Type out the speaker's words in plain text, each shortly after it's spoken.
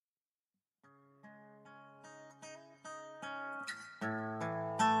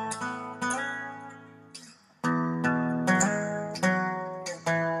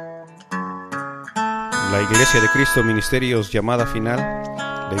La Iglesia de Cristo Ministerios Llamada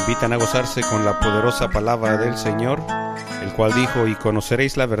Final le invitan a gozarse con la poderosa palabra del Señor, el cual dijo: y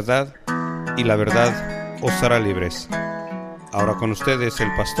conoceréis la verdad, y la verdad os hará libres. Ahora con ustedes el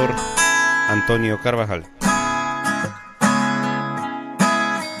pastor Antonio Carvajal.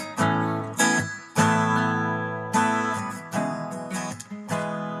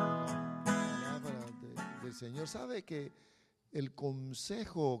 Del Señor. Sabe que el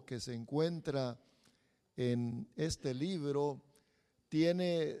consejo que se encuentra en este libro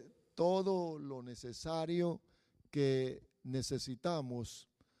tiene todo lo necesario que necesitamos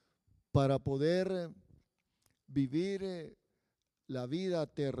para poder vivir la vida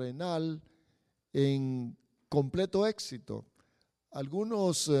terrenal en completo éxito.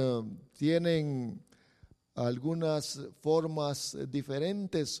 Algunos tienen algunas formas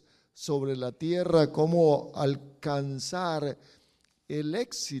diferentes sobre la tierra, cómo alcanzar el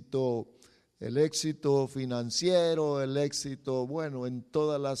éxito financiero, el éxito, en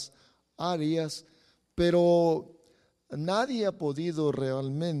todas las áreas, pero nadie ha podido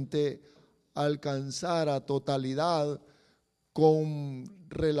realmente alcanzar a totalidad con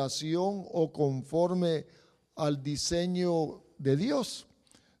relación o conforme al diseño de Dios.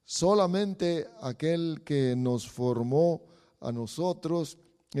 Solamente aquel que nos formó a nosotros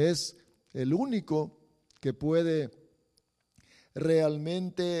es el único que puede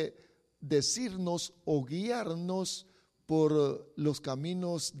realmente decirnos o guiarnos por los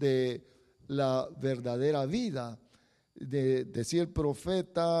caminos de la verdadera vida. Decía el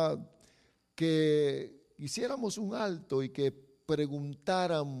profeta que hiciéramos un alto y que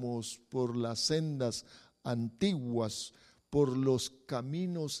preguntáramos por las sendas antiguas, por los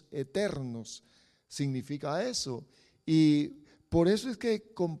caminos eternos. Significa eso. Y por eso es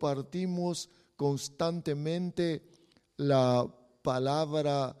que compartimos constantemente la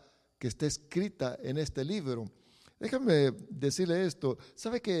palabra que está escrita en este libro. Déjame decirle esto.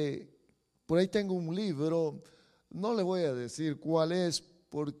 ¿Sabe que por ahí tengo un libro? No le voy a decir cuál es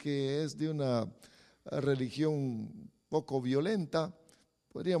porque es de una religión poco violenta,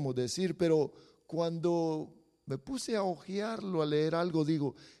 podríamos decir, pero cuando me puse a hojearlo, a leer algo,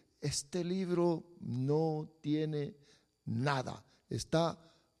 digo, este libro no tiene nada, está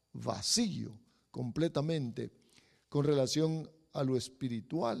vacío completamente con relación a lo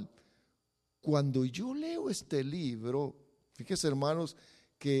espiritual. Cuando yo leo este libro, fíjese hermanos,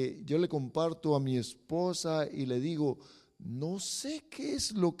 que yo le comparto a mi esposa y le digo, no sé qué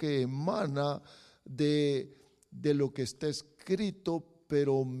es lo que emana de lo que está escrito,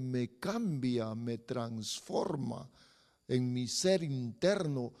 pero me cambia, me transforma en mi ser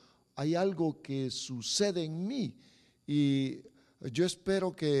interno. Hay algo que sucede en mí y yo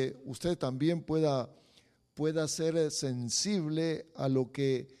espero que usted también pueda ser sensible a lo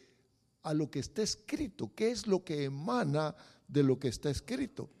que está escrito. ¿Qué es lo que emana de lo que está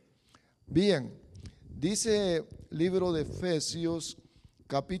escrito? Bien, dice libro de Efesios,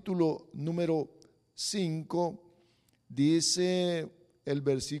 capítulo número 5, dice el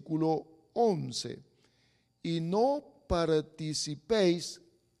versículo 11, y no participéis,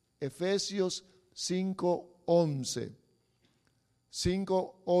 Efesios 5:11,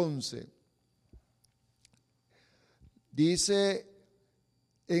 dice,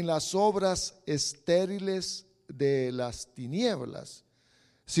 en las obras estériles de las tinieblas,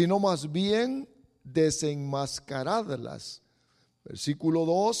 sino más bien desenmascaradlas. Versículo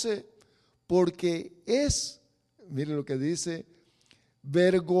 12, porque mire lo que dice,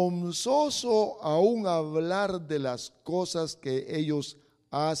 vergonzoso aún hablar de las cosas que ellos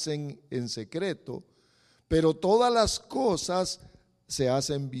hacen en secreto, pero todas las cosas se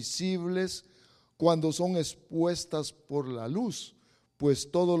hacen visibles cuando son expuestas por la luz, pues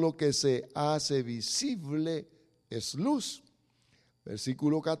todo lo que se hace visible es luz.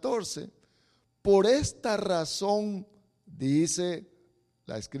 Versículo 14, por esta razón, dice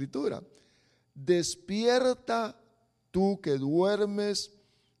la Escritura, despierta tú que duermes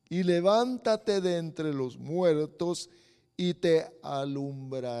y levántate de entre los muertos y te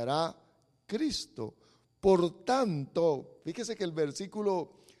alumbrará Cristo. Por tanto, fíjese que el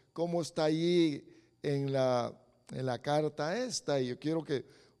versículo como está allí en la carta esta, y yo quiero que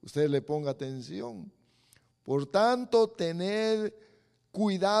usted le ponga atención. Por tanto, tened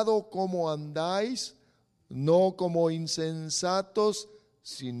cuidado como andáis, no como insensatos,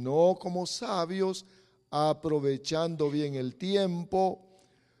 sino como sabios, aprovechando bien el tiempo,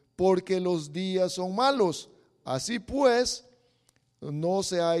 porque los días son malos. Así pues, no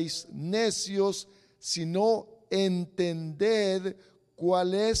seáis necios, sino entended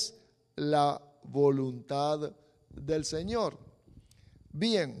cuál es la voluntad del Señor.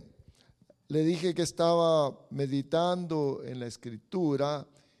 Bien, le dije que estaba meditando en la Escritura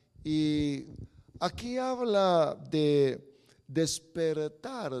y aquí habla de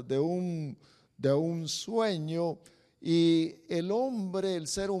despertar de un sueño, y el hombre, el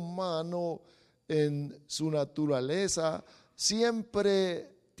ser humano en su naturaleza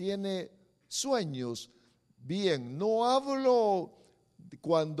siempre tiene sueños. Bien, no hablo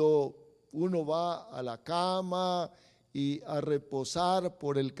cuando uno va a la cama y a reposar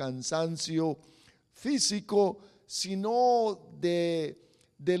por el cansancio físico, sino de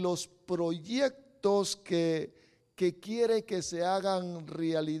los proyectos que quiere que se hagan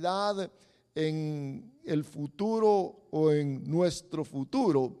realidad en el futuro o en nuestro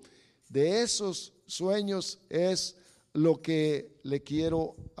futuro. De esos sueños es lo que le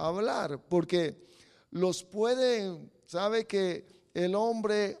quiero hablar, porque sabe que el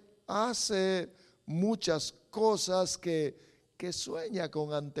hombre hace muchas cosas que sueña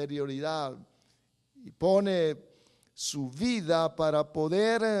con anterioridad y pone su vida para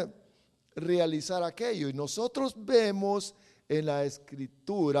poder realizar aquello. Y nosotros vemos en la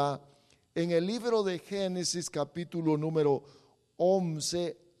Escritura, en el libro de Génesis capítulo número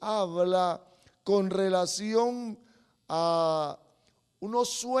 11, habla con relación a unos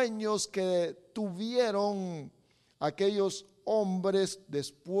sueños que tuvieron aquellos hombres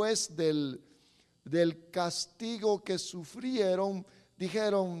después del castigo que sufrieron.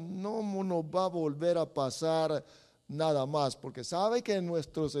 Dijeron, no nos va a volver a pasar nada más, porque sabe que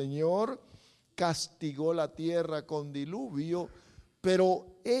nuestro Señor castigó la tierra con diluvio,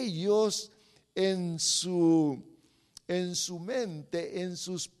 pero ellos en su mente, en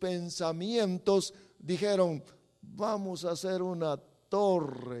sus pensamientos, dijeron, vamos a hacer una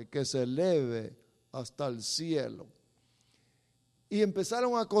torre que se eleve hasta el cielo. Y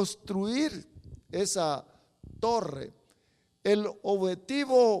empezaron a construir esa torre. El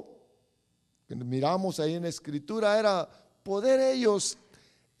objetivo que miramos ahí en la Escritura era poder ellos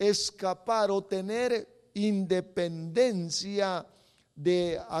escapar o tener independencia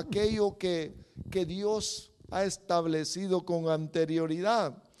de aquello que Dios ha establecido con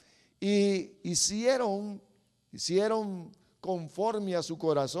anterioridad. Y hicieron conforme a su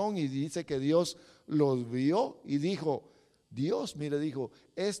corazón, y dice que Dios los vio y dijo,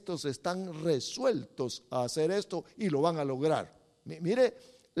 estos están resueltos a hacer esto y lo van a lograr. Mire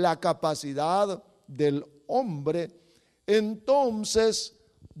la capacidad del hombre. Entonces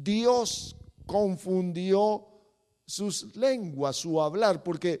Dios confundió sus lenguas, su hablar,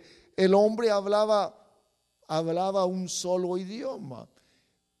 porque el hombre hablaba un solo idioma.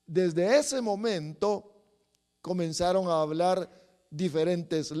 Desde ese momento comenzaron a hablar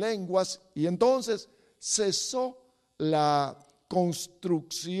diferentes lenguas y entonces cesó la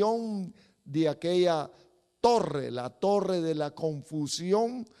construcción de aquella torre, la torre de la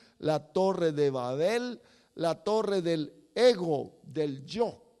confusión, la torre de Babel, la torre del ego, del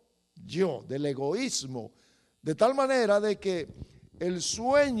yo, del egoísmo, de tal manera de que el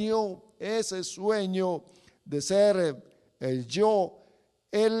sueño, ese sueño de ser el yo,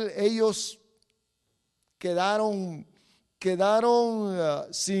 ellos quedaron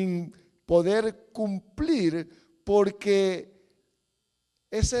sin poder cumplir, porque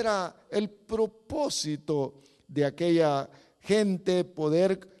ese era el propósito de aquella gente,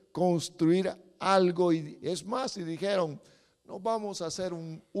 poder construir algo. Y es más, y dijeron, no vamos a hacer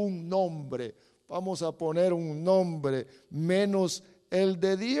un nombre, vamos a poner un nombre menos el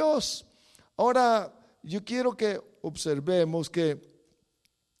de Dios. Ahora, yo quiero que observemos que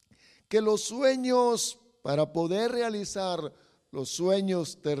los sueños, para poder realizar los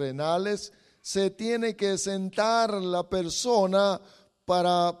sueños terrenales, se tiene que sentar la persona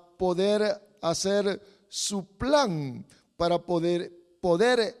para poder hacer su plan, para poder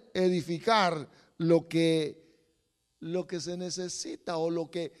edificar lo que se necesita o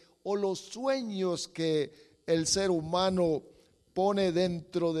los sueños que el ser humano pone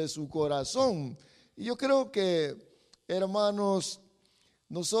dentro de su corazón. Y yo creo que, hermanos,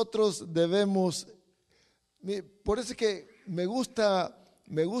 nosotros debemos, por eso es que me gusta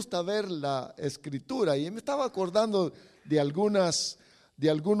ver la Escritura, y me estaba acordando de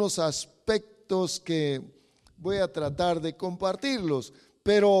algunos aspectos que voy a tratar de compartirlos,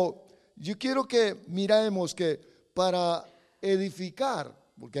 pero yo quiero que miremos que para edificar,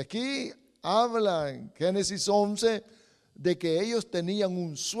 porque aquí habla en Génesis 11 de que ellos tenían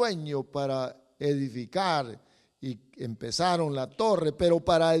un sueño para edificar y empezaron la torre, pero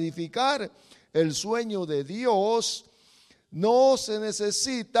para edificar el sueño de Dios no se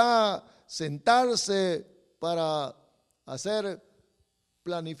necesita sentarse para hacer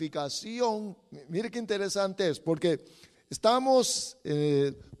planificación. Mire qué interesante es, porque Estamos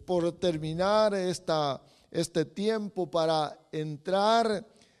por terminar este tiempo para entrar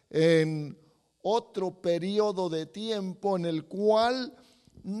en otro periodo de tiempo en el cual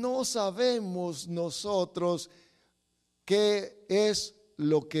no sabemos nosotros qué es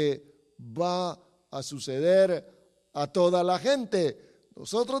lo que va a suceder a toda la gente.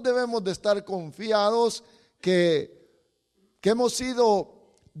 Nosotros debemos de estar confiados que hemos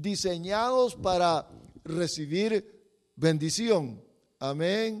sido diseñados para recibir bendición.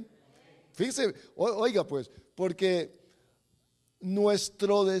 Amén. Fíjense, oiga pues, porque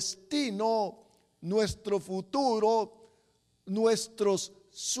nuestro destino, nuestro futuro, nuestros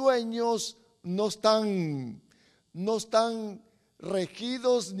sueños no están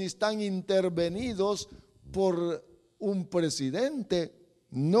regidos ni están intervenidos por un presidente,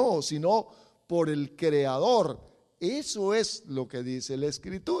 no, sino por el Creador. Eso es lo que dice la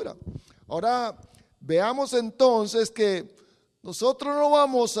Escritura. Ahora, veamos entonces que nosotros no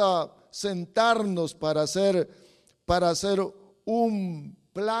vamos a sentarnos para hacer un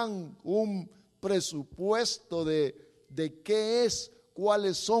plan, un presupuesto de qué es,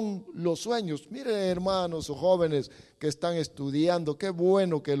 cuáles son los sueños. Miren, hermanos o jóvenes que están estudiando, qué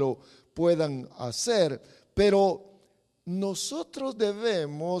bueno que lo puedan hacer, pero nosotros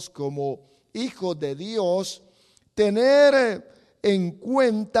debemos, como hijos de Dios, tener en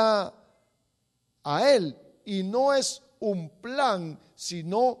cuenta a Él, y no es un plan,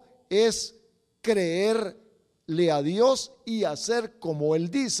 sino es creerle a Dios y hacer como Él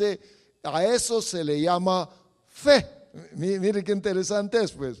dice. A eso se le llama fe. Mire qué interesante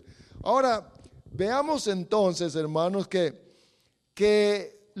es, pues. Ahora, veamos entonces, hermanos,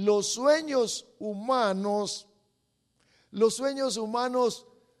 que los sueños humanos no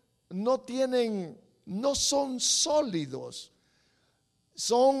son sólidos,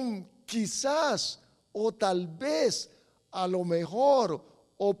 son quizás o tal vez a lo mejor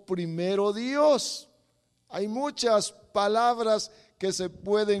o primero Dios. Hay muchas palabras que se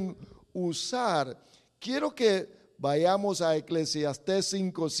pueden usar. Quiero que vayamos a Eclesiastés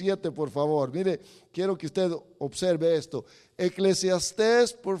 5:7, por favor. Mire, quiero que usted observe esto.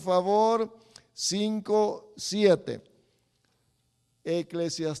 Eclesiastés, por favor, 5:7.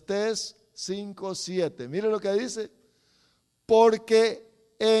 Eclesiastés 5:7. Mire lo que dice. Porque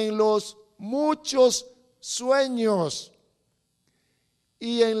en los muchos sueños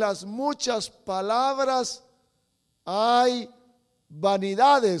y en las muchas palabras hay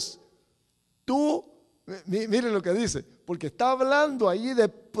vanidades. Mire lo que dice, porque está hablando allí de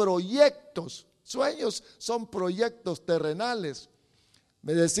proyectos. Sueños son proyectos terrenales.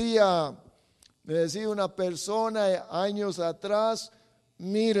 Me decía una persona años atrás,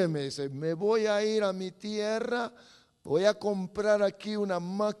 míreme, me voy a ir a mi tierra, voy a comprar aquí una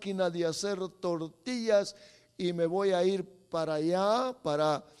máquina de hacer tortillas y me voy a ir para allá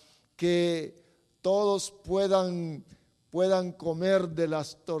para que todos puedan comer de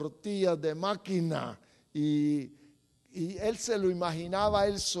las tortillas de máquina. Y él se lo imaginaba,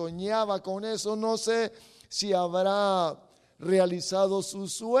 él soñaba con eso. No sé si habrá realizado su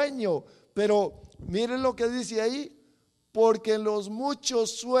sueño, pero miren lo que dice ahí. Porque en los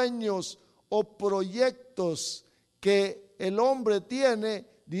muchos sueños o proyectos que el hombre tiene,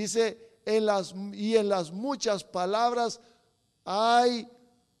 dice, en las muchas palabras hay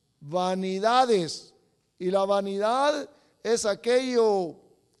vanidades. Y la vanidad es aquello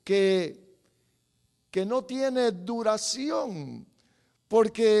que no tiene duración,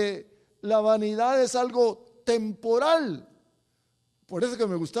 porque la vanidad es algo temporal. Por eso que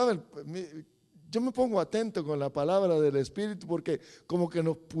me gustaba, yo me pongo atento con la palabra del Espíritu, porque como que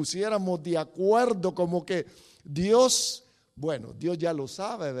nos pusiéramos de acuerdo, como que Dios ya lo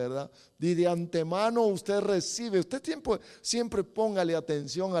sabe, ¿verdad? Y de antemano usted recibe, usted siempre póngale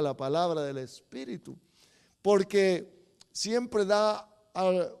atención a la palabra del Espíritu, porque siempre da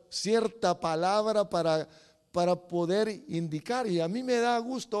cierta palabra para poder indicar, y a mí me da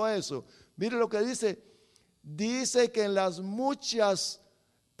gusto eso. Mire lo que dice que en las muchas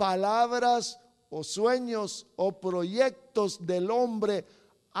palabras o sueños o proyectos del hombre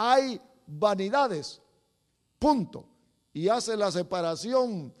hay vanidades, punto. Y hace la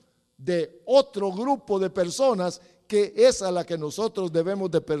separación de otro grupo de personas que es a la que nosotros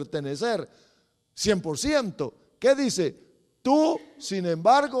debemos de pertenecer 100%. ¿Qué dice? Tú, sin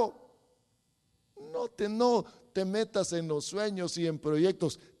embargo, no te metas en los sueños y en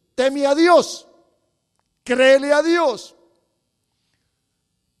proyectos. Teme a Dios, créele a Dios,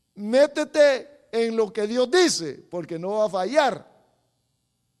 métete en lo que Dios dice, porque no va a fallar,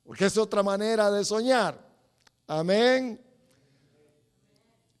 porque es otra manera de soñar. Amén.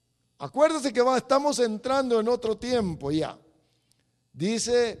 Acuérdese que estamos entrando en otro tiempo ya.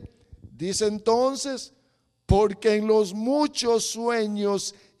 Dice entonces, porque en los muchos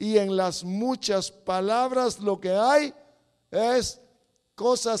sueños y en las muchas palabras lo que hay es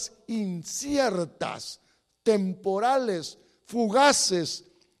cosas inciertas, temporales, fugaces,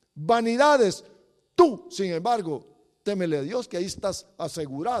 vanidades. Tú, sin embargo, témele a Dios, que ahí estás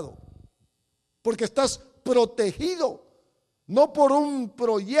asegurado, porque estás protegido, no por un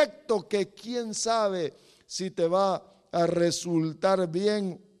proyecto que quién sabe si te va a resultar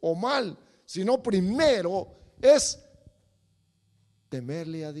bien o mal, sino primero es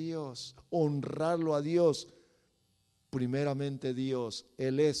temerle a Dios, honrarlo a Dios. Primeramente Dios,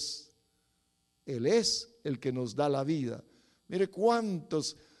 Él es el que nos da la vida. Mire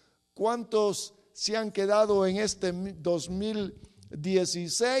cuántos se han quedado en este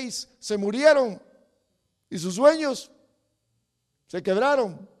 2016, se murieron y sus sueños se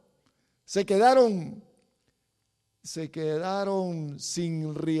quebraron, se quedaron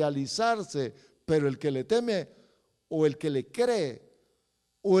sin realizarse. Pero el que le teme o el que le cree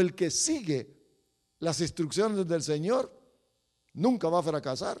o el que sigue las instrucciones del Señor nunca va a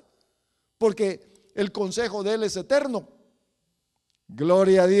fracasar, porque el consejo de Él es eterno.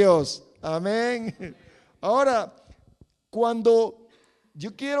 Gloria a Dios, amén. Ahora,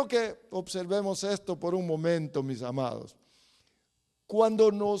 yo quiero que observemos esto por un momento, mis amados. Cuando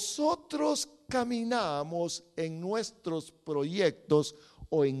nosotros caminamos en nuestros proyectos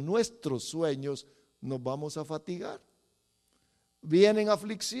o en nuestros sueños, nos vamos a fatigar. Vienen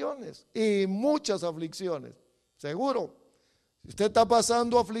aflicciones y muchas aflicciones, seguro. Si usted está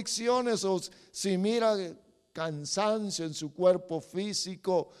pasando aflicciones o si mira cansancio en su cuerpo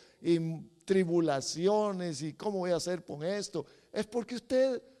físico y tribulaciones y cómo voy a hacer con esto, es porque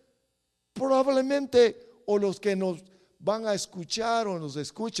usted probablemente, o los que nos van a escuchar o nos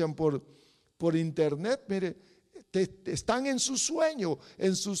escuchan por internet, mire, están en su sueño,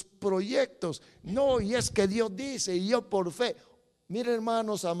 en sus proyectos. No, y es que Dios dice, y yo por fe. Mire,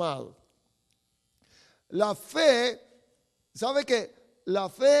 hermanos amados, la fe, ¿sabe que la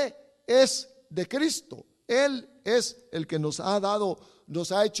fe es de Cristo? Él es el que nos ha dado,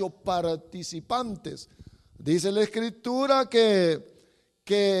 nos ha hecho participantes. Dice la Escritura que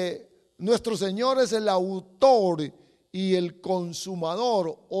nuestro Señor es el autor y el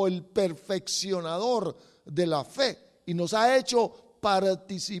consumador o el perfeccionador de la fe, y nos ha hecho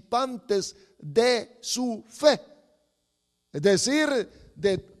participantes de su fe. Es decir,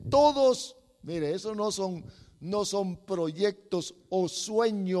 de todos. Mire, eso no son proyectos o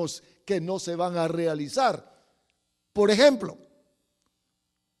sueños que no se van a realizar. Por ejemplo,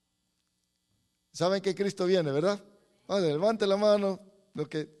 saben que Cristo viene, ¿verdad? Levante la mano.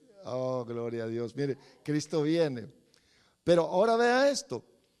 Oh, gloria a Dios. Mire, Cristo viene. Pero ahora vea esto.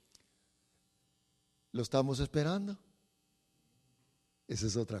 ¿Lo estamos esperando? Esa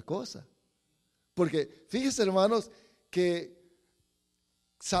es otra cosa. Porque fíjense, hermanos, que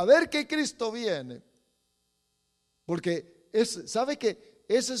saber que Cristo viene, porque sabe que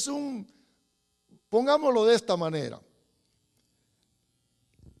ese es pongámoslo de esta manera,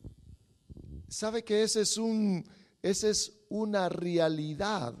 sabe que esa es una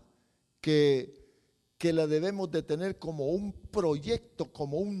realidad que la debemos de tener como un proyecto,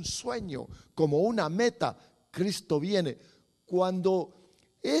 como un sueño, como una meta. Cristo viene. Cuando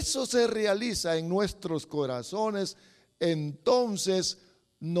eso se realiza en nuestros corazones, entonces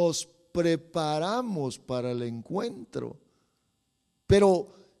nos preparamos para el encuentro.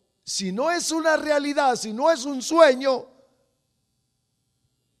 Pero si no es una realidad, si no es un sueño,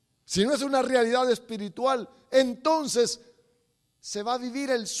 si no es una realidad espiritual, entonces se va a vivir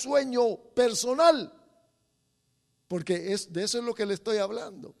el sueño personal. Porque de eso es lo que le estoy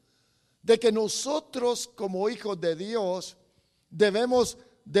hablando. De que nosotros como hijos de Dios debemos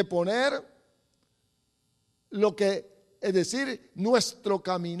de poner es decir, nuestro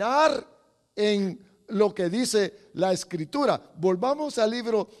caminar en lo que dice la Escritura. Volvamos al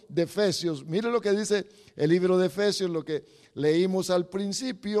libro de Efesios. Mire lo que dice el libro de Efesios, lo que leímos al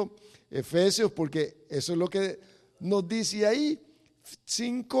principio. Efesios, porque eso es lo que nos dice ahí.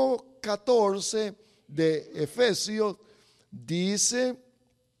 5:14 de Efesios dice,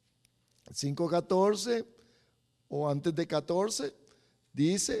 5:14 o antes de 14,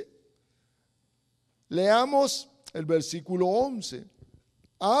 dice, leamos el versículo 11.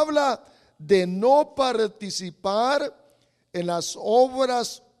 Habla de no participar en las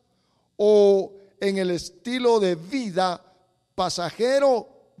obras o en el estilo de vida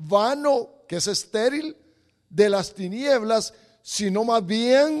pasajero, vano, que es estéril, de las tinieblas, sino más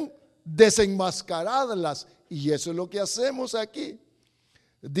bien desenmascararlas. Y eso es lo que hacemos aquí.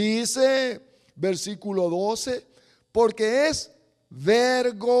 Dice versículo 12, porque es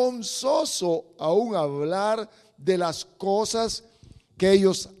vergonzoso aún hablar de las cosas que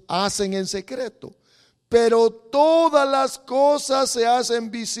ellos hacen en secreto. Pero todas las cosas se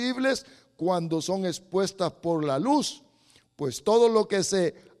hacen visibles cuando son expuestas por la luz, pues todo lo que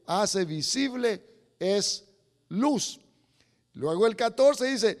se hace visible es luz. Luego el 14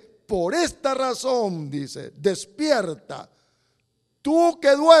 dice, por esta razón, dice, despierta, tú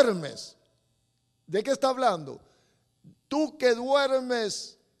que duermes. ¿De qué está hablando? Tú que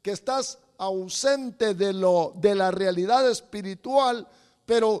duermes, que estás ausente de la realidad espiritual,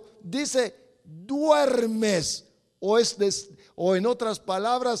 pero dice, duermes, o en otras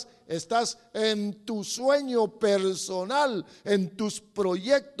palabras, estás en tu sueño personal, en tus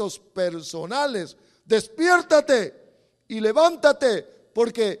proyectos personales. Despiértate y levántate,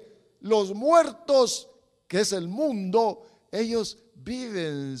 porque los muertos, que es el mundo, ellos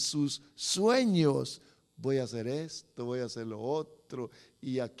viven sus sueños. Voy a hacer esto, voy a hacer lo otro,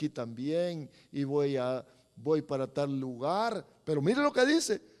 y aquí también, y voy para tal lugar. Pero mire lo que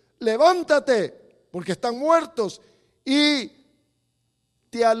dice, levántate, porque están muertos, y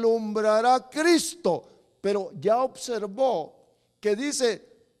te alumbrará Cristo. Pero ya observó que dice,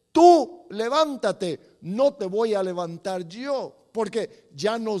 tú levántate, no te voy a levantar yo, porque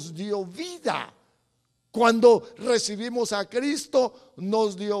ya nos dio vida. Cuando recibimos a Cristo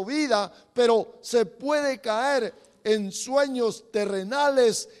nos dio vida, pero se puede caer en sueños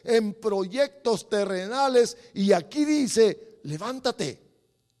terrenales, en proyectos terrenales, y aquí dice, levántate,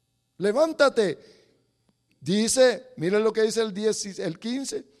 levántate. Dice, miren lo que dice el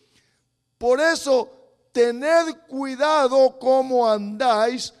 15, por eso tened cuidado cómo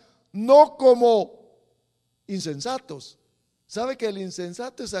andáis, no como insensatos. ¿Sabe que el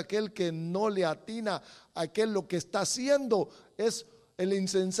insensato es aquel que no le atina a aquel lo que está haciendo? El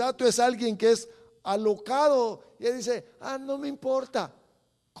insensato es alguien que es alocado y dice, no me importa.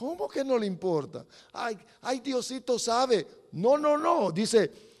 ¿Cómo que no le importa? Ay, Diosito sabe. No,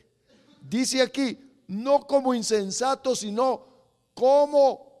 dice aquí, no como insensatos, sino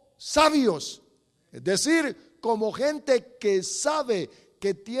como sabios. Es decir, como gente que sabe,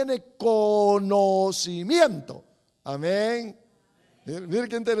 que tiene conocimiento. Amén. Mira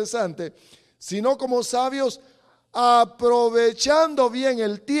qué interesante. Sino como sabios, aprovechando bien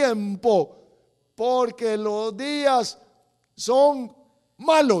el tiempo, porque los días son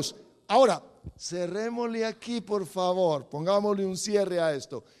malos. Ahora, cerrémosle aquí, por favor, pongámosle un cierre a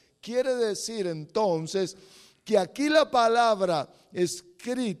esto. Quiere decir entonces que aquí la palabra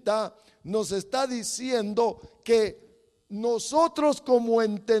escrita nos está diciendo que nosotros como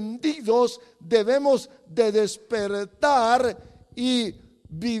entendidos debemos de despertar y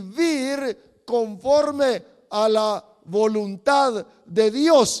vivir conforme a la voluntad de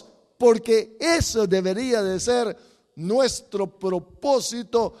Dios, porque eso debería de ser nuestro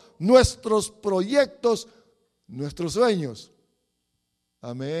propósito, nuestros proyectos, nuestros sueños.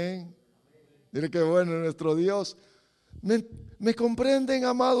 Amén. Mire qué bueno nuestro Dios. ¿Me comprenden,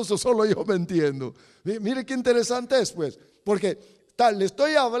 amados, o solo yo me entiendo? Mire qué interesante es, pues, porque le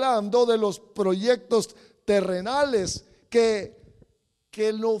estoy hablando de los proyectos terrenales que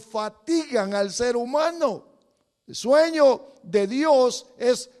lo fatigan al ser humano. El sueño de Dios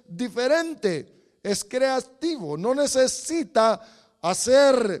es diferente, es creativo, no necesita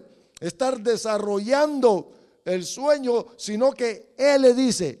estar desarrollando el sueño, sino que Él le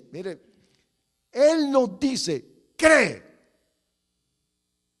dice, mire, Él nos dice, cree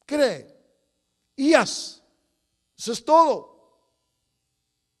y haz. Eso es todo.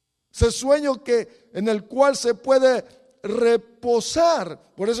 Ese sueño en el cual se puede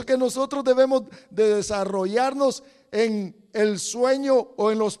reposar. Por eso es que nosotros debemos de desarrollarnos en el sueño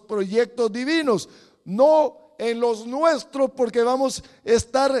o en los proyectos divinos, no en los nuestros, porque vamos a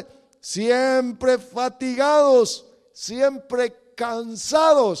estar siempre fatigados, siempre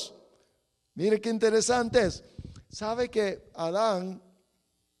cansados. Mire qué interesante es. ¿Sabe que Adán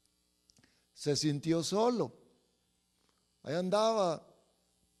se sintió solo? Ahí andaba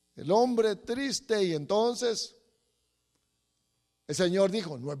el hombre triste, y entonces el Señor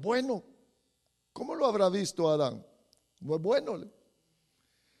dijo, no es bueno. ¿Cómo lo habrá visto Adán? No es bueno.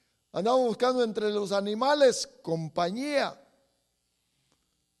 Andaba buscando entre los animales compañía.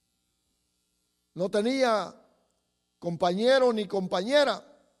 No tenía compañero ni compañera.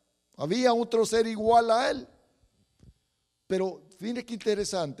 Había otro ser igual a él. Pero fíjate qué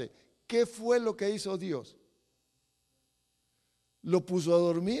interesante. ¿Qué fue lo que hizo Dios? Lo puso a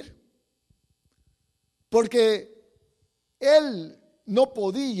dormir. Porque él no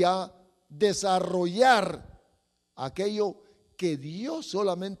podía desarrollar aquello que Dios,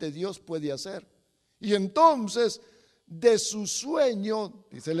 solamente Dios puede hacer. Y entonces, de su sueño,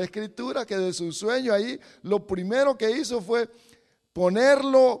 dice la Escritura que de su sueño ahí, lo primero que hizo fue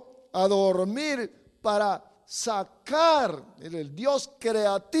ponerlo a dormir para sacar el Dios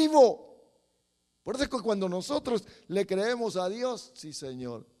creativo. Por eso es que cuando nosotros le creemos a Dios, sí,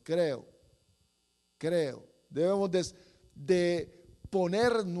 Señor, creo, debemos de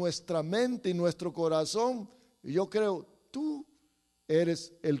poner nuestra mente y nuestro corazón, y yo creo, tú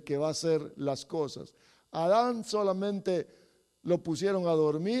eres el que va a hacer las cosas. Adán solamente lo pusieron a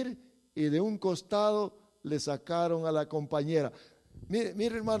dormir y de un costado le sacaron a la compañera.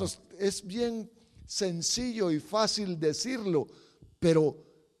 Mire, hermanos, es bien sencillo y fácil decirlo, pero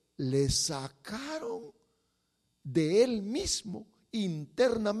le sacaron de él mismo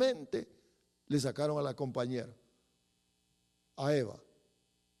internamente, le sacaron a la compañera, a Eva.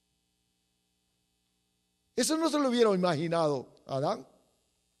 Eso no se lo hubiera imaginado Adán.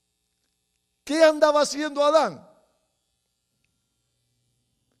 ¿Qué andaba haciendo Adán?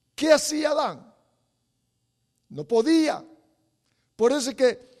 ¿Qué hacía Adán? No podía. Por eso es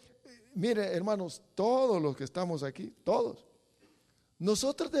que, mire, hermanos, todos los que estamos aquí, todos,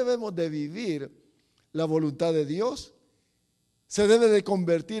 nosotros debemos de vivir la voluntad de Dios. Se debe de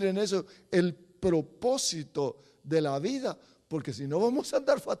convertir en eso el propósito de la vida, porque si no vamos a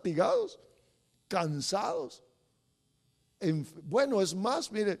andar fatigados, cansados. Bueno, es más,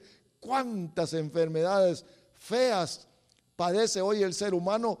 mire, cuántas enfermedades feas padece hoy el ser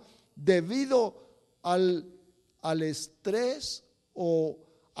humano debido al estrés o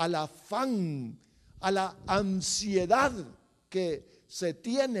al afán, a la ansiedad que se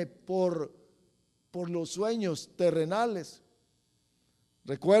tiene por los sueños terrenales.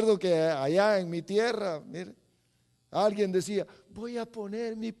 Recuerdo que allá en mi tierra, mire, alguien decía, voy a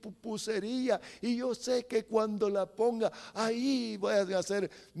poner mi pupusería y yo sé que cuando la ponga ahí voy a hacer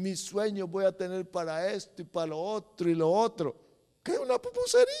mis sueños, voy a tener para esto y para lo otro y lo otro. ¿Qué es una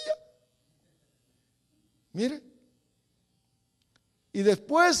pupusería? Mire. Y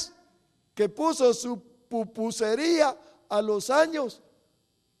después que puso su pupusería, a los años,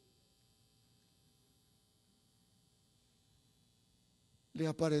 le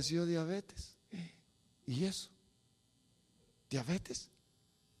apareció diabetes. ¿Y eso? ¿Diabetes?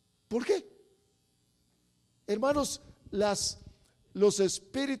 ¿Por qué? Hermanos, los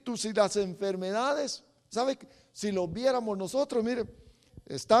espíritus y las enfermedades, ¿sabe? Si los viéramos nosotros, mire,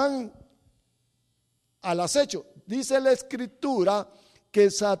 están al acecho. Dice la Escritura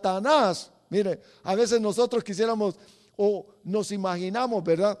que Satanás, mire, a veces nosotros quisiéramos o nos imaginamos,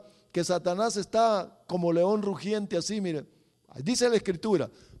 ¿verdad?, que Satanás está como león rugiente así, mire, dice la Escritura,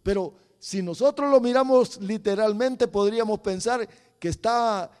 pero si nosotros lo miramos literalmente podríamos pensar que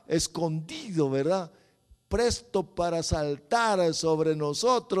está escondido, ¿verdad?, presto para saltar sobre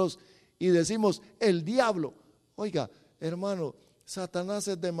nosotros, y decimos, el diablo. Oiga, hermano, Satanás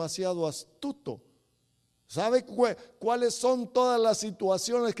es demasiado astuto. ¿Sabe cuáles son todas las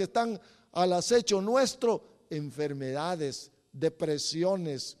situaciones que están al acecho nuestro? Enfermedades,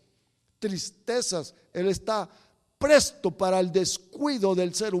 depresiones, tristezas. Él está presto para el descuido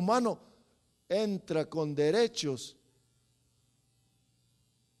del ser humano. Entra con derechos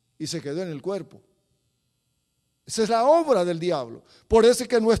y se quedó en el cuerpo. Esa es la obra del diablo. Por eso es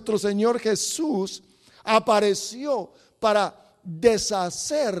que nuestro Señor Jesús apareció para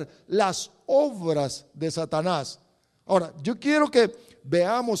deshacer las obras de Satanás. Ahora, yo quiero que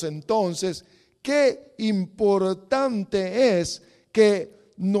veamos entonces qué importante es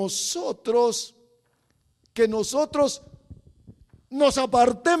que nosotros nos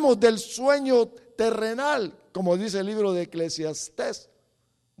apartemos del sueño terrenal, como dice el libro de Eclesiastés.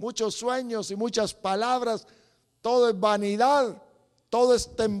 Muchos sueños y muchas palabras, todo es vanidad, todo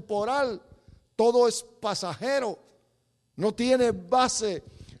es temporal, todo es pasajero, no tiene base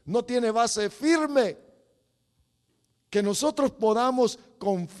firme. Que nosotros podamos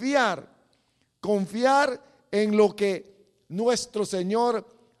confiar en lo que nuestro Señor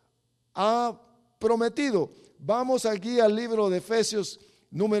ha prometido. Vamos aquí al libro de Efesios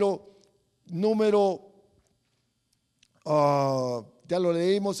ya lo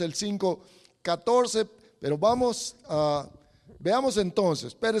leímos, el 5:14, pero veamos entonces,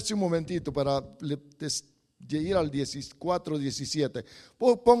 espérese un momentito para ir al 4:17.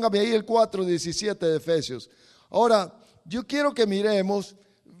 Póngame ahí el 4:17 de Efesios. Ahora, yo quiero que miremos,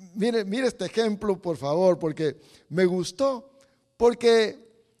 mire este ejemplo, por favor, porque me gustó,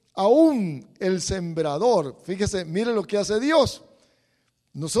 porque aún el sembrador, fíjese, mire lo que hace Dios.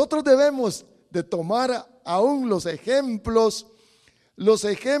 Nosotros debemos de tomar aún los ejemplos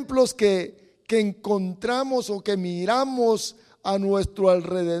que encontramos o que miramos a nuestro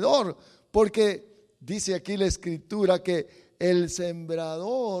alrededor, porque dice aquí la Escritura que el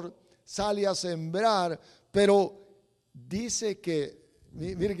sembrador sale a sembrar, pero dice que,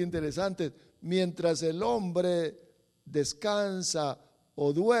 mire qué interesante, mientras el hombre descansa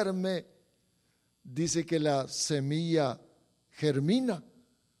o duerme, dice que la semilla germina,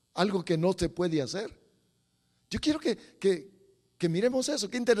 algo que no se puede hacer. Yo quiero que miremos eso,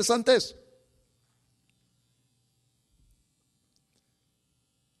 qué interesante es.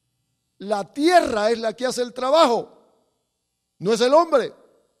 La tierra es la que hace el trabajo, no es el hombre.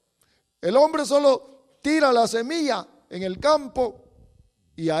 El hombre solo tira la semilla en el campo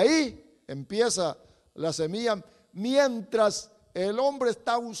y ahí empieza la semilla. Mientras el hombre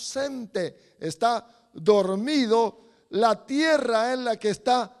está ausente, está dormido, la tierra es la que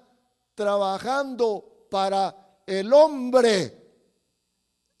está trabajando para el hombre.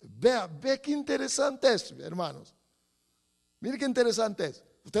 Ve qué interesante es, hermanos. Mire qué interesante es.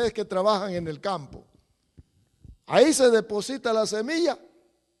 Ustedes que trabajan en el campo, ahí se deposita la semilla,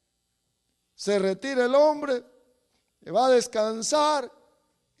 se retira el hombre, va a descansar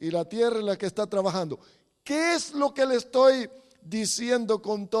y la tierra es la que está trabajando. ¿Qué es lo que le estoy diciendo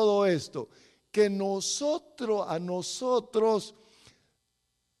con todo esto? Que a nosotros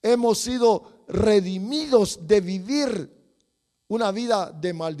hemos sido redimidos de vivir una vida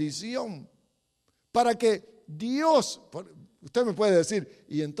de maldición, para que Dios, usted me puede decir,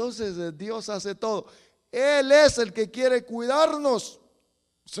 y entonces Dios hace todo. Él es el que quiere cuidarnos.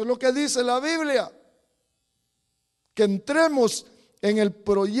 Eso es lo que dice la Biblia. Que entremos en el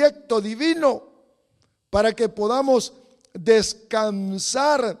proyecto divino para que podamos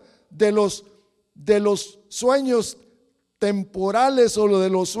descansar de los sueños temporales o de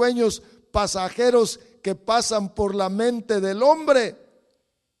los sueños pasajeros que pasan por la mente del hombre.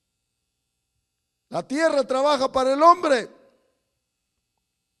 La tierra trabaja para el hombre.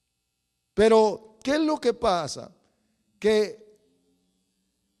 Pero, ¿qué es lo que pasa? Que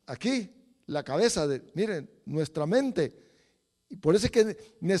aquí, la cabeza miren, nuestra mente, y por eso es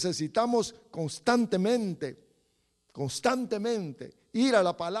que necesitamos constantemente ir a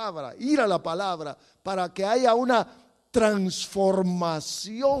la palabra, para que haya una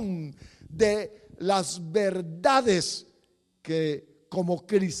transformación de las verdades que como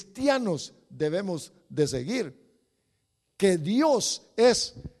cristianos debemos de seguir. Que Dios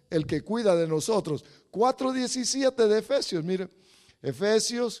es el que cuida de nosotros. 4:17 de Efesios, mire,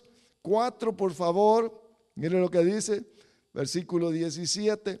 Efesios 4, por favor, mire lo que dice, versículo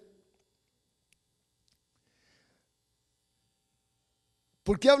 17.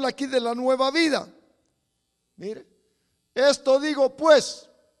 Porque habla aquí de la nueva vida. Mire, esto digo pues,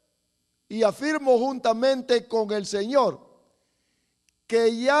 y afirmo juntamente con el Señor,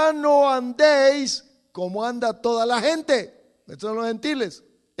 que ya no andéis como anda toda la gente. Estos son los gentiles.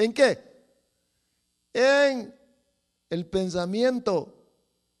 ¿En qué? En el pensamiento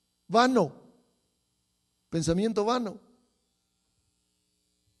vano. Pensamiento vano.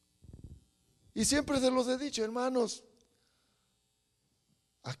 Y siempre se los he dicho, hermanos,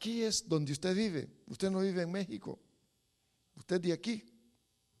 aquí es donde usted vive. Usted no vive en México. Usted es de aquí.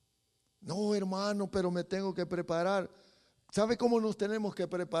 No, hermano, pero me tengo que preparar. ¿Sabe cómo nos tenemos que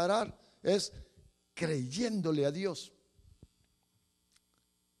preparar? Es creyéndole a Dios.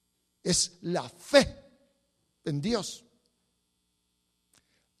 Es la fe en Dios.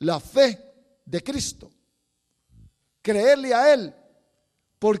 La fe de Cristo. Creerle a Él.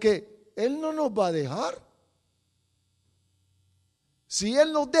 Porque Él no nos va a dejar. Si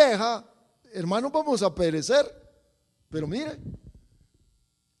Él nos deja, hermanos, vamos a perecer. Pero mire,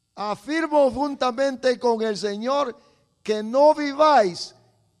 afirmo juntamente con el Señor que no viváis,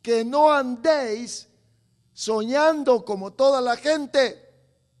 que no andéis soñando como toda la gente,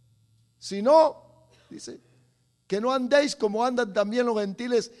 sino, dice, que no andéis como andan también los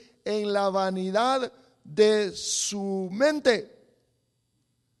gentiles en la vanidad de su mente,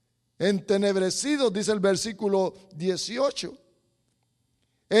 entenebrecidos, dice el versículo 18,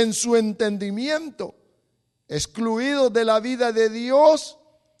 en su entendimiento, excluidos de la vida de Dios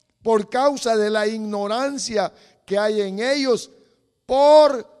por causa de la ignorancia que hay en ellos,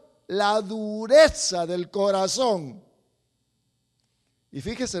 por la dureza del corazón. Y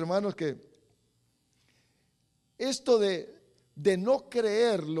fíjese, hermanos, que esto de no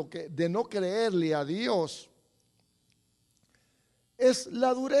creer de no creerle a Dios es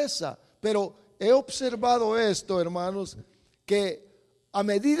la dureza. Pero he observado esto, hermanos, que a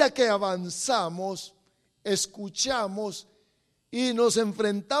medida que avanzamos, escuchamos y nos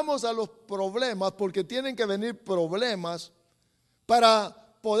enfrentamos a los problemas, porque tienen que venir problemas para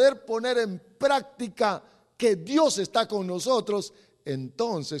poder poner en práctica que Dios está con nosotros,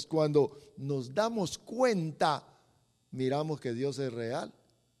 entonces cuando nos damos cuenta, miramos que Dios es real.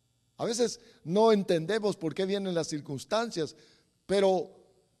 A veces no entendemos por qué vienen las circunstancias, pero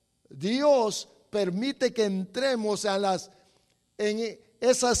Dios permite que entremos en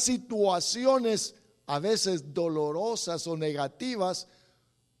esas situaciones a veces dolorosas o negativas,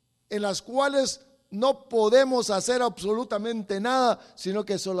 en las cuales no podemos hacer absolutamente nada, sino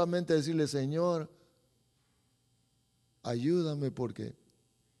que solamente decirle: Señor, ayúdame, porque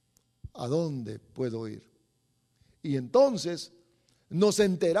 ¿a dónde puedo ir? Y entonces nos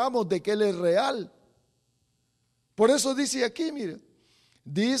enteramos de que Él es real. Por eso dice aquí, mire,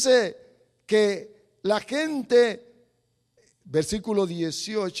 dice que la gente, versículo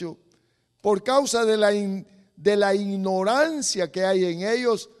 18, por causa de la ignorancia que hay en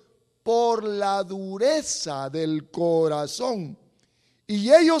ellos, por la dureza del corazón,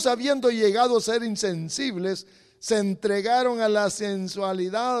 y ellos, habiendo llegado a ser insensibles, se entregaron a la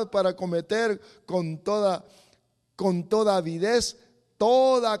sensualidad para cometer con toda avidez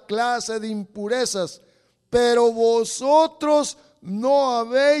toda clase de impurezas. Pero vosotros no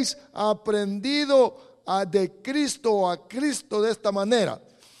habéis aprendido de Cristo o a Cristo de esta manera.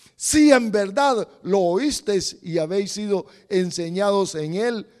 Si en verdad lo oísteis y habéis sido enseñados en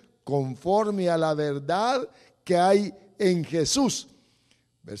Él conforme a la verdad que hay en Jesús.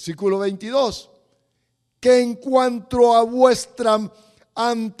 Versículo 22. Que en cuanto a vuestra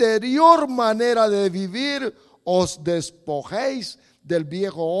anterior manera de vivir, os despojéis del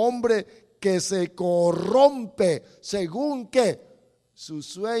viejo hombre que se corrompe según que sus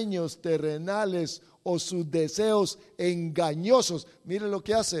sueños terrenales o sus deseos engañosos. Mire lo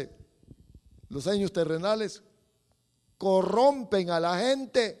que hace los sueños terrenales: corrompen a la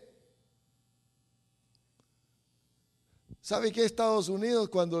gente. ¿Sabe qué? Estados Unidos,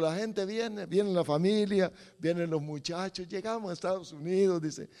 cuando la gente viene la familia, vienen los muchachos, llegamos a Estados Unidos,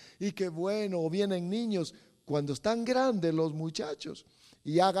 dice, y qué bueno, o vienen niños, cuando están grandes los muchachos,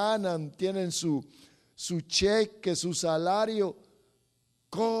 y ya ganan, tienen su cheque, su salario,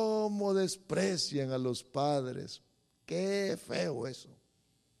 ¿cómo desprecian a los padres? Qué feo eso.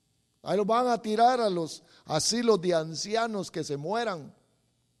 Ahí los van a tirar a los asilos de ancianos que se mueran.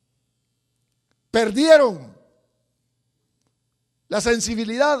 Perdieron la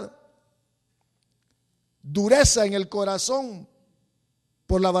sensibilidad, dureza en el corazón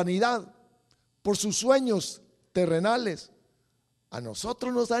por la vanidad, por sus sueños terrenales. A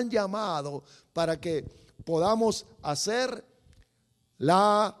nosotros nos han llamado para que podamos hacer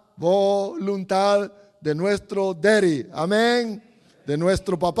la voluntad de nuestro daddy, amén, de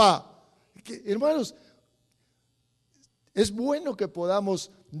nuestro papá. Hermanos, es bueno que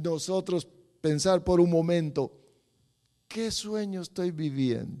podamos nosotros pensar por un momento: ¿qué sueño estoy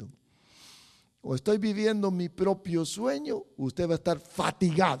viviendo? ¿O estoy viviendo mi propio sueño? Usted va a estar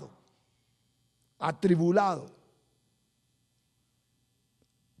fatigado, atribulado.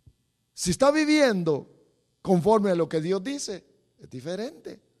 Si está viviendo conforme a lo que Dios dice, es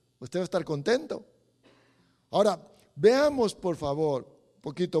diferente. Usted va a estar contento. Ahora, veamos por favor un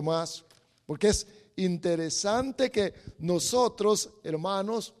poquito más, porque es interesante que nosotros,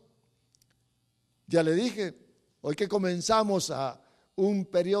 hermanos, ya le dije, hoy que comenzamos a un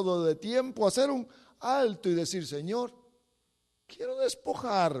periodo de tiempo, hacer un alto y decir: Señor, quiero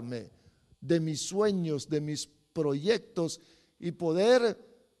despojarme de mis sueños, de mis proyectos, y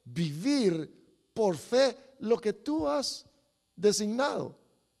poder vivir por fe lo que tú has designado.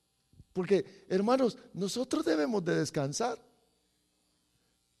 Porque, hermanos, nosotros debemos de descansar.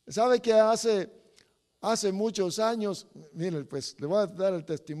 ¿Sabe que hace muchos años, miren, pues le voy a dar el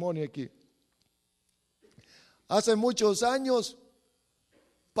testimonio aquí. Hace muchos años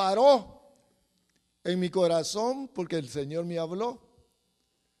paró en mi corazón, porque el Señor me habló.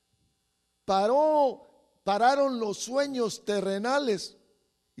 Pararon los sueños terrenales.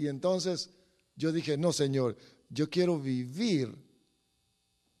 Y entonces yo dije: no, Señor, yo quiero vivir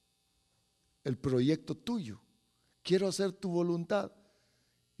el proyecto tuyo. Quiero hacer tu voluntad.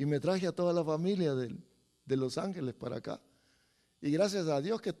 Y me traje a toda la familia de Los Ángeles para acá. Y gracias a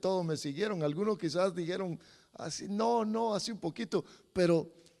Dios que todos me siguieron. Algunos quizás dijeron así, no, así un poquito,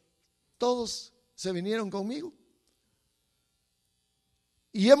 pero todos se vinieron conmigo.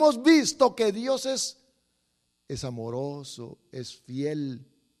 Y hemos visto que Dios es amoroso, es fiel,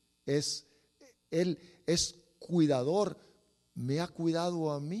 Él es cuidador. ¿Me ha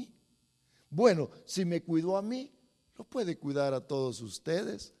cuidado a mí? Bueno, si me cuidó a mí, lo puede cuidar a todos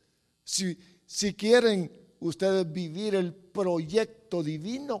ustedes. Si quieren ustedes vivir el proyecto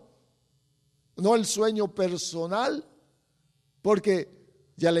divino, no el sueño personal,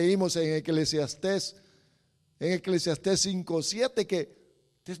 porque ya leímos en Eclesiastés en Eclesiastés 5:7 que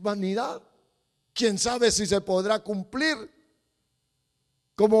es vanidad. ¿Quién sabe si se podrá cumplir?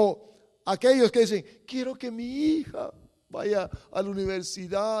 Como aquellos que dicen, quiero que mi hija vaya a la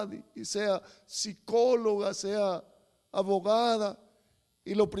universidad y sea psicóloga, sea abogada.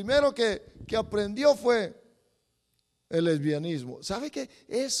 Y lo primero que aprendió fue el lesbianismo. ¿Sabe qué?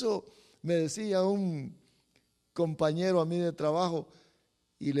 Eso me decía un compañero a mí de trabajo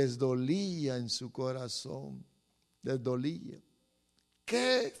y les dolía en su corazón. Les dolía.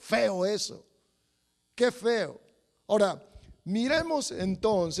 Qué feo eso. Qué feo. Ahora, miremos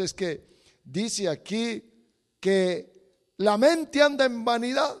entonces que dice aquí que la mente anda en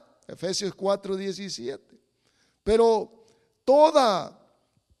vanidad. Efesios 4:17. Pero toda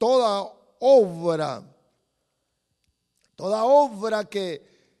obra que,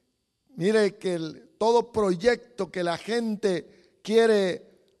 mire, que todo proyecto que la gente quiere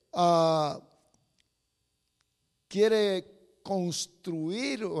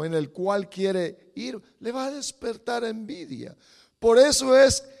construir o en el cual quiere ir, le va a despertar envidia. Por eso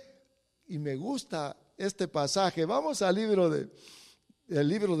es, y me gusta este pasaje, vamos al libro de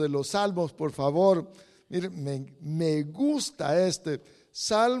los Salmos, por favor. Mire, me gusta este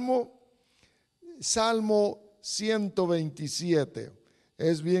Salmo 127.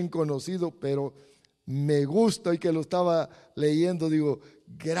 Es bien conocido, pero me gusta, y que lo estaba leyendo, digo,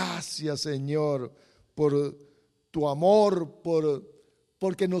 gracias Señor por tu amor,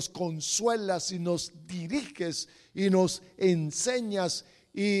 porque nos consuelas y nos diriges y nos enseñas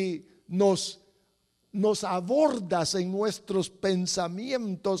y nos abordas en nuestros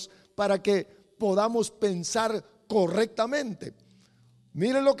pensamientos para que podamos pensar correctamente.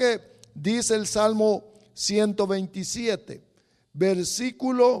 Miren lo que dice el Salmo 127,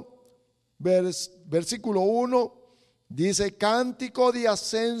 versículo 1, dice: cántico de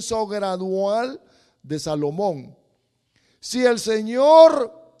ascenso gradual de Salomón. Si el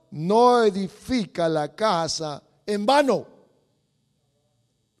Señor no edifica la casa, en vano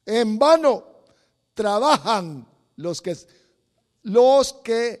trabajan los que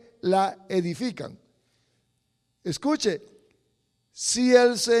la edifican. Escuche, si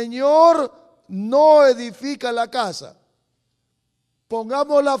el Señor no edifica la casa,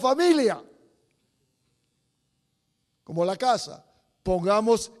 pongamos la familia como la casa,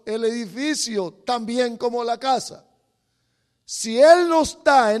 pongamos el edificio también como la casa. Si Él no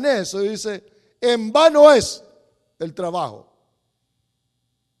está en eso, dice, en vano es el trabajo.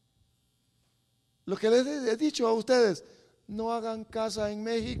 Lo que les he dicho a ustedes, no hagan casa en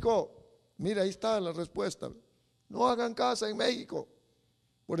México. Mira, ahí está la respuesta. No hagan casa en México.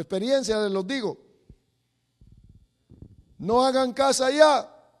 Por experiencia les lo digo. No hagan casa allá.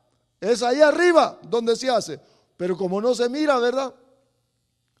 Es allá arriba donde se hace. Pero como no se mira, ¿verdad?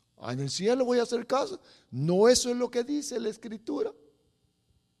 En el cielo voy a hacer casa. No, eso es lo que dice la Escritura.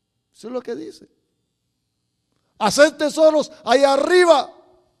 Eso es lo que dice. Hacer tesoros allá arriba.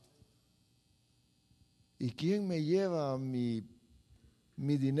 ¿Y quién me lleva mi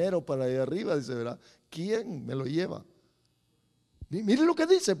dinero para allá arriba? Dice, ¿verdad? ¿Quién me lo lleva? Mire lo que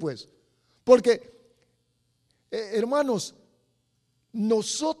dice, pues. Porque, hermanos,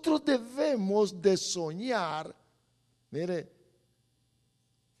 nosotros debemos de soñar, mire,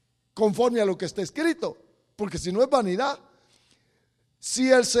 conforme a lo que está escrito, porque si no es vanidad.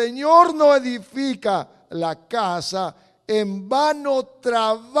 Si el Señor no edifica la casa, en vano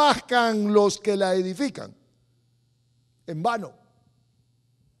trabajan los que la edifican. En vano.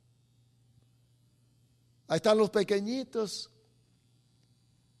 Ahí están los pequeñitos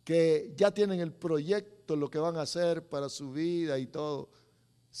que ya tienen el proyecto, lo que van a hacer para su vida y todo.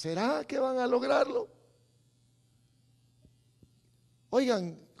 ¿Será que van a lograrlo?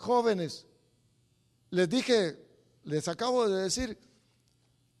 Oigan, jóvenes, les acabo de decir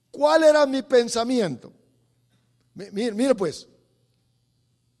cuál era mi pensamiento. Mire pues,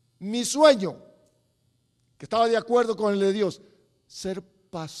 mi sueño, que estaba de acuerdo con el de Dios, ser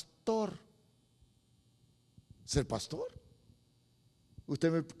pastor. ¿Ser pastor?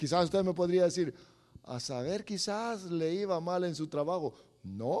 Quizás usted me podría decir, a saber, quizás le iba mal en su trabajo.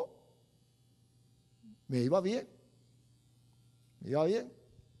 No, me iba bien. Me iba bien.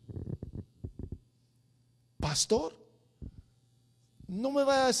 Pastor, no me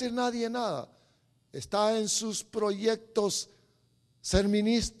vaya a decir nadie nada. ¿Está en sus proyectos ser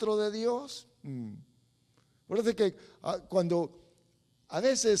ministro de Dios? Parece que cuando a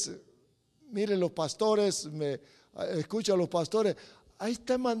veces, miren, los pastores, escucho a los pastores, ahí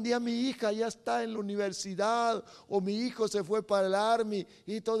está, mandé a mi hija, ya está en la universidad, o mi hijo se fue para el Army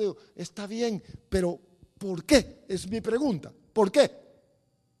y todo. Está bien, pero ¿por qué? Es mi pregunta. ¿Por qué?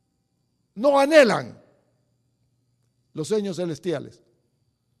 No anhelan los sueños celestiales.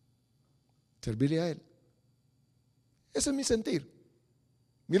 Servirle a Él. Ese es mi sentir.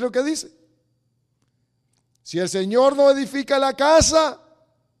 Mira lo que dice. Si el Señor no edifica la casa,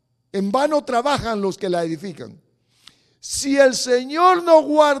 en vano trabajan los que la edifican. Si el Señor no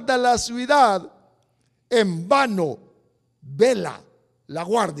guarda la ciudad, en vano vela la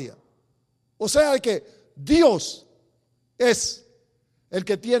guardia. O sea que Dios es el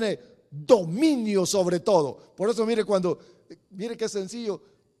que tiene dominio sobre todo. Por eso mire qué sencillo.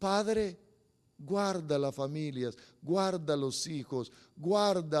 Padre, guarda las familias, guarda los hijos,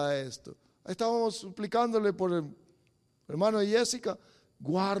 guarda esto. Ahí estábamos suplicándole por el hermano de Jessica,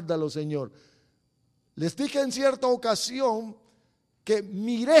 guárdalo, Señor. Les dije en cierta ocasión que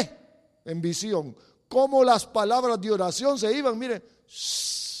miré en visión cómo las palabras de oración se iban, mire,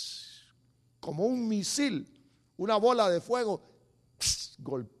 como un misil, una bola de fuego,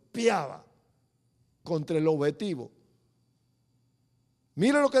 golpeaba contra el objetivo.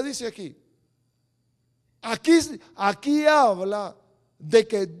 Mire lo que dice aquí. Aquí habla de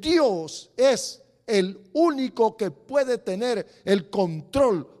que Dios es el único que puede tener el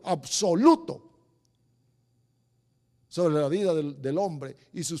control absoluto sobre la vida del hombre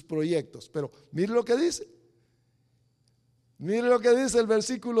y sus proyectos. Pero mire lo que dice. Mire lo que dice el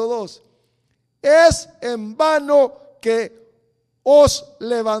versículo 2. Es en vano que os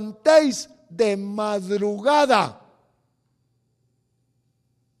levantéis de madrugada.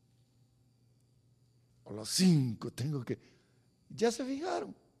 A las 5 tengo que... ¿Ya se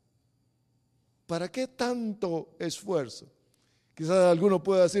fijaron? ¿Para qué tanto esfuerzo? Quizás alguno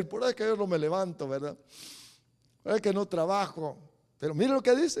pueda decir, por ahí es que yo no me levanto, ¿verdad? Por ahí es que no trabajo. Pero mire lo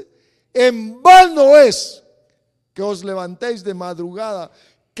que dice. En vano es que os levantéis de madrugada,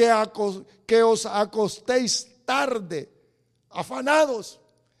 que os acostéis tarde, afanados,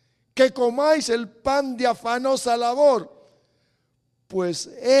 que comáis el pan de afanosa labor, pues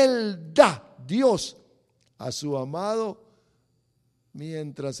Él da, Dios, a su amado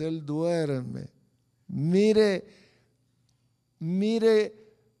mientras Él duerme. Mire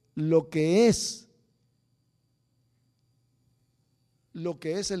lo que es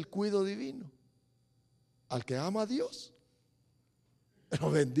el cuidado divino. Al que ama a Dios,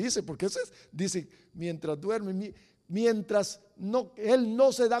 lo bendice, porque dice, mientras duerme, mientras Él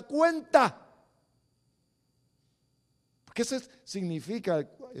no se da cuenta. Porque eso significa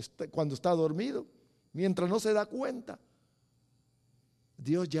cuando está dormido, mientras no se da cuenta.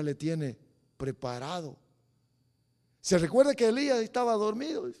 Dios ya le tiene preparado. Se recuerda que Elías estaba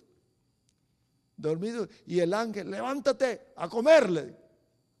dormido y el ángel, levántate a comerle.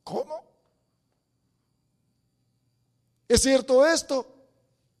 ¿Cómo? ¿Es cierto esto?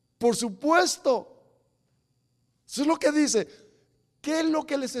 Por supuesto. Eso es lo que dice. ¿Qué es lo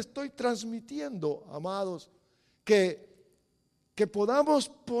que les estoy transmitiendo, amados? Que podamos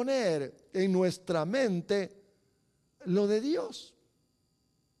poner en nuestra mente lo de Dios.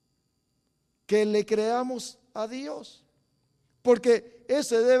 Que le creamos a Dios. Porque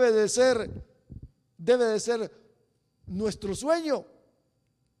ese debe de ser nuestro sueño,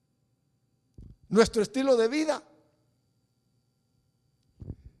 nuestro estilo de vida.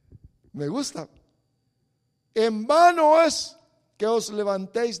 Me gusta. En vano es que os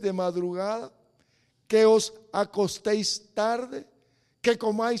levantéis de madrugada, que os acostéis tarde, que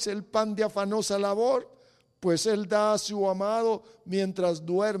comáis el pan de afanosa labor, pues Él da a su amado mientras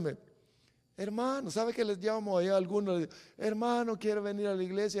duerme. Hermano, ¿sabe que les llamo ahí a algunos? Hermano, quiero venir a la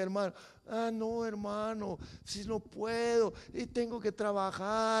iglesia, hermano. No, hermano, si no puedo y tengo que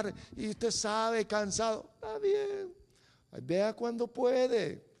trabajar y usted sabe, cansado. Está bien, vea cuando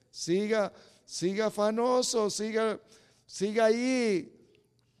puede. Siga afanoso, siga ahí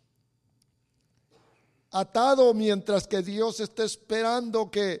atado mientras que Dios está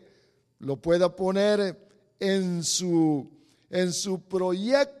esperando que lo pueda poner en su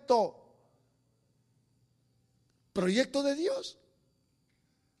proyecto de Dios.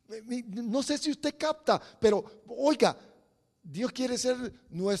 No sé si usted capta, pero oiga, Dios quiere ser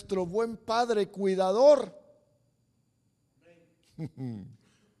nuestro buen padre cuidador.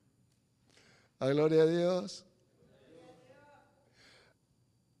 A gloria a Dios.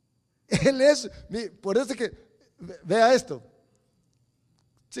 Él es, por eso que, vea esto,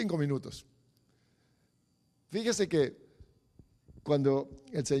 5 minutos. Fíjese que cuando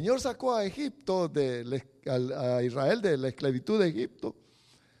el Señor sacó a Egipto, a Israel de la esclavitud de Egipto,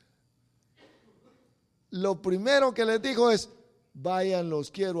 lo primero que les dijo es, vayan,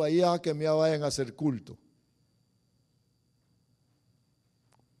 los quiero allá, que me vayan a hacer culto.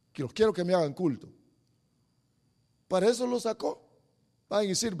 Que los quiero que me hagan culto. Para eso los sacó.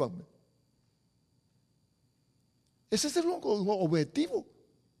 Vayan y sírvanme. Ese es un objetivo,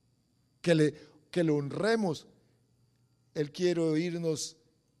 que le honremos. Él quiere oírnos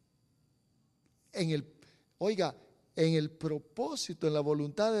en el propósito, en la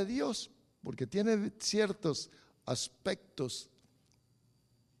voluntad de Dios, porque tiene ciertos aspectos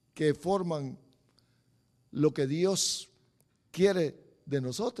que forman lo que Dios quiere de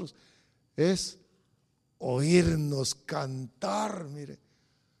nosotros. Es oírnos cantar, mire,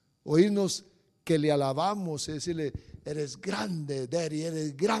 oírnos que le alabamos, es decirle: eres grande, Daddy,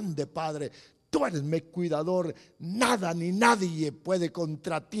 eres grande, Padre, tú eres mi cuidador, nada ni nadie puede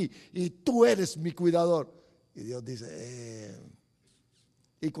contra ti y tú eres mi cuidador. Y Dios dice: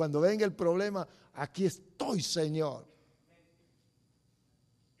 y cuando venga el problema, aquí estoy, Señor.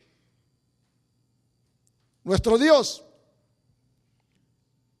 Nuestro Dios,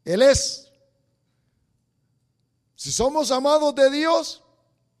 Él es. Si somos amados de Dios,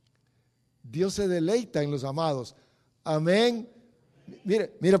 Dios se deleita en los amados. Amén.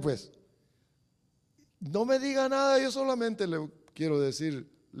 Mire pues, no me diga nada, yo solamente le quiero decir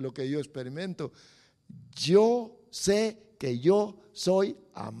lo que yo experimento. Yo sé que yo soy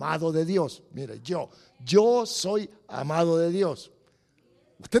amado de Dios. Mire, yo soy amado de Dios.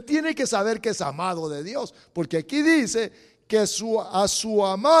 Usted tiene que saber que es amado de Dios, porque aquí dice que a su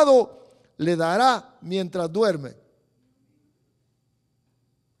amado le dará mientras duerme.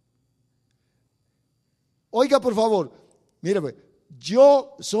 Oiga, por favor, mire,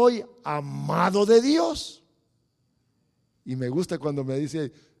 yo soy amado de Dios. Y me gusta cuando me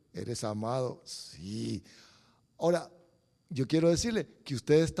dice: ¿eres amado? Sí. Ahora, yo quiero decirle que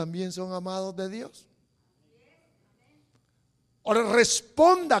ustedes también son amados de Dios. Ahora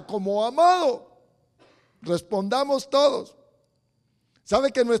responda como amado. Respondamos todos.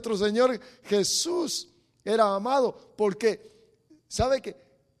 ¿Sabe que nuestro Señor Jesús era amado? Porque ¿sabe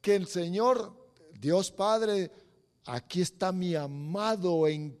que el Señor, Dios Padre, aquí está mi amado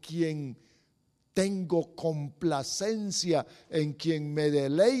en quien tengo complacencia, en quien me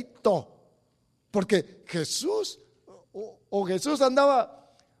deleito? Porque Jesús, o Jesús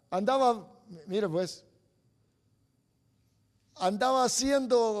andaba, mire pues, andaba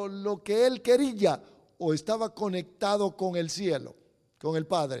haciendo lo que él quería, o estaba conectado con el cielo, con el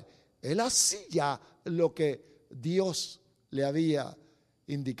Padre. Él hacía lo que Dios le había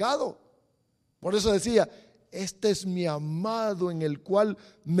indicado. Por eso decía: este es mi amado en el cual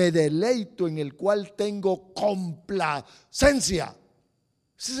me deleito, en el cual tengo complacencia.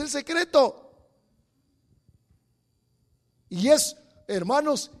 Ese es el secreto. Y es,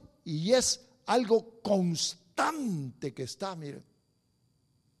 hermanos, y es algo constante que está, miren,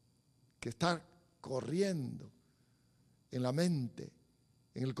 que está corriendo en la mente,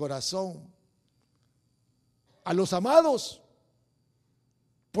 en el corazón, a los amados.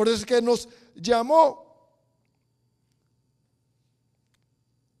 Por eso es que nos llamó.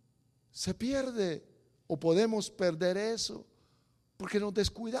 Se pierde, o podemos perder eso, porque nos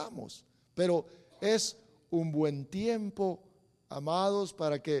descuidamos. Pero es un buen tiempo, amados,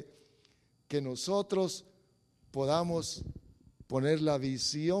 para que nosotros podamos poner la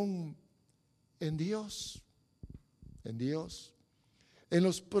visión en Dios, en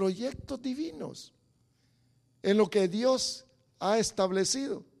los proyectos divinos, en lo que Dios ha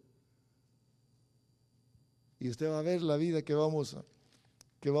establecido. Y usted va a ver la vida que vamos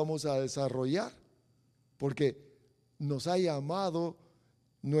a desarrollar, porque nos ha llamado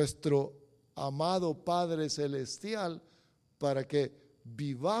nuestro amado Padre Celestial para que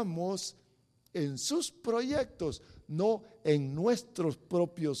vivamos en sus proyectos, no en nuestros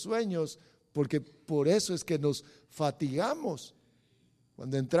propios sueños, porque por eso es que nos fatigamos.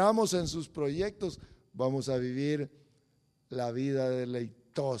 Cuando entramos en sus proyectos, vamos a vivir la vida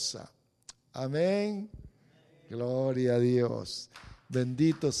deleitosa. Amén. Gloria a Dios.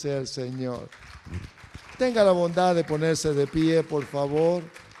 Bendito sea el Señor. Tenga la bondad de ponerse de pie, por favor.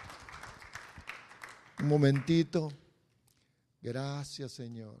 Un momentito. Gracias,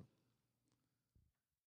 Señor.